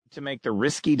to make the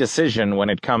risky decision when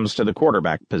it comes to the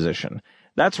quarterback position.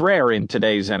 That's rare in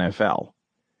today's NFL.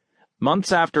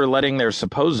 Months after letting their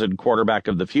supposed quarterback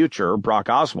of the future, Brock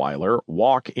Osweiler,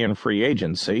 walk in free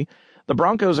agency, the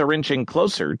Broncos are inching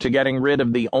closer to getting rid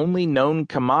of the only known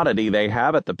commodity they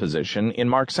have at the position in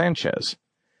Mark Sanchez.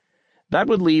 That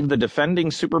would leave the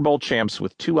defending Super Bowl champs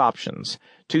with two options: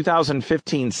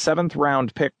 2015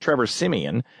 seventh-round pick Trevor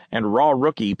Siemian and raw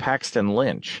rookie Paxton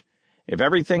Lynch. If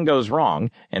everything goes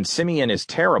wrong, and Siemian is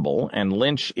terrible and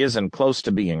Lynch isn't close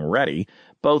to being ready,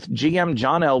 both GM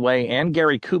John Elway and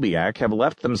Gary Kubiak have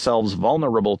left themselves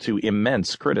vulnerable to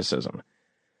immense criticism.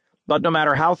 But no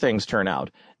matter how things turn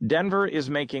out, Denver is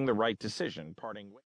making the right decision, parting with